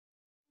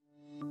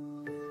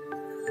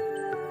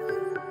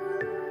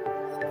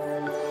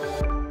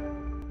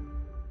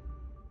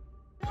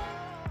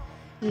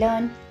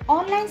Learn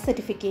online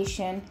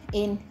certification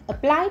in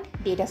Applied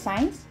Data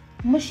Science,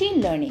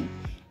 Machine Learning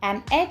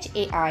and Edge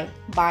AI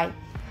by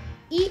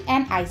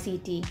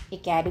E&ICT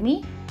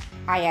Academy,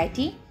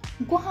 IIT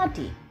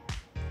Guwahati.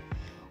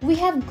 We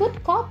have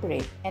good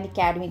corporate and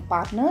academic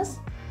partners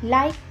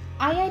like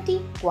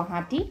IIT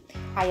Guwahati,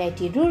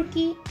 IIT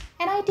Roorkee,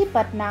 NIT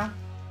Patna,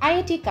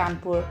 IIT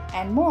Kanpur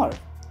and more.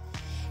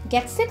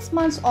 Get 6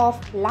 months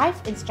of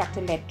live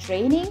instructor-led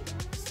training,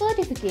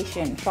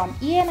 certification from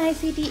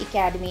E&ICT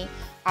Academy,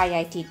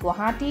 IIT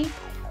Guwahati,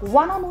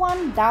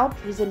 one-on-one doubt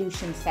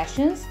resolution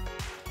sessions,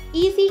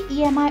 easy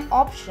EMI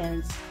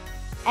options,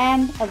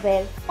 and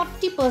avail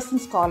 40%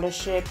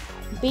 scholarship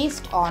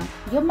based on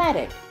your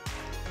merit.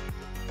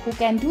 Who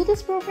can do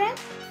this program?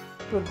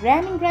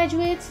 Programming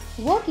graduates,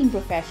 working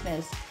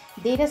professionals,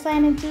 data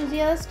science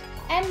enthusiasts,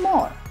 and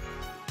more.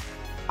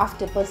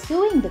 After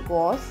pursuing the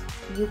course,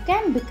 you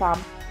can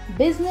become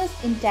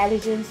business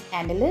intelligence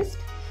analyst,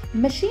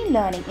 machine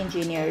learning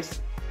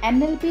engineers,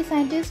 NLP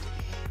scientist,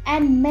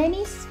 and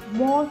many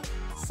more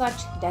such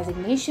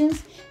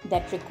designations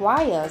that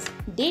requires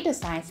data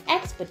science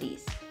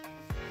expertise.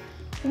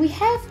 We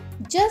have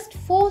just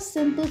 4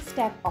 simple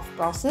steps of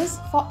process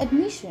for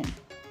admission.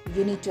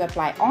 You need to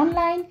apply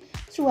online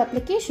through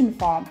application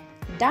form,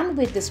 done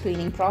with the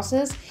screening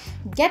process,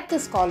 get the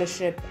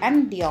scholarship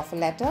and the offer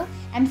letter,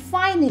 and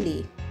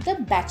finally the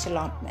batch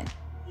allotment.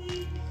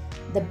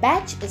 The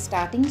batch is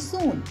starting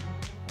soon.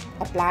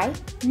 Apply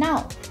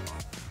now.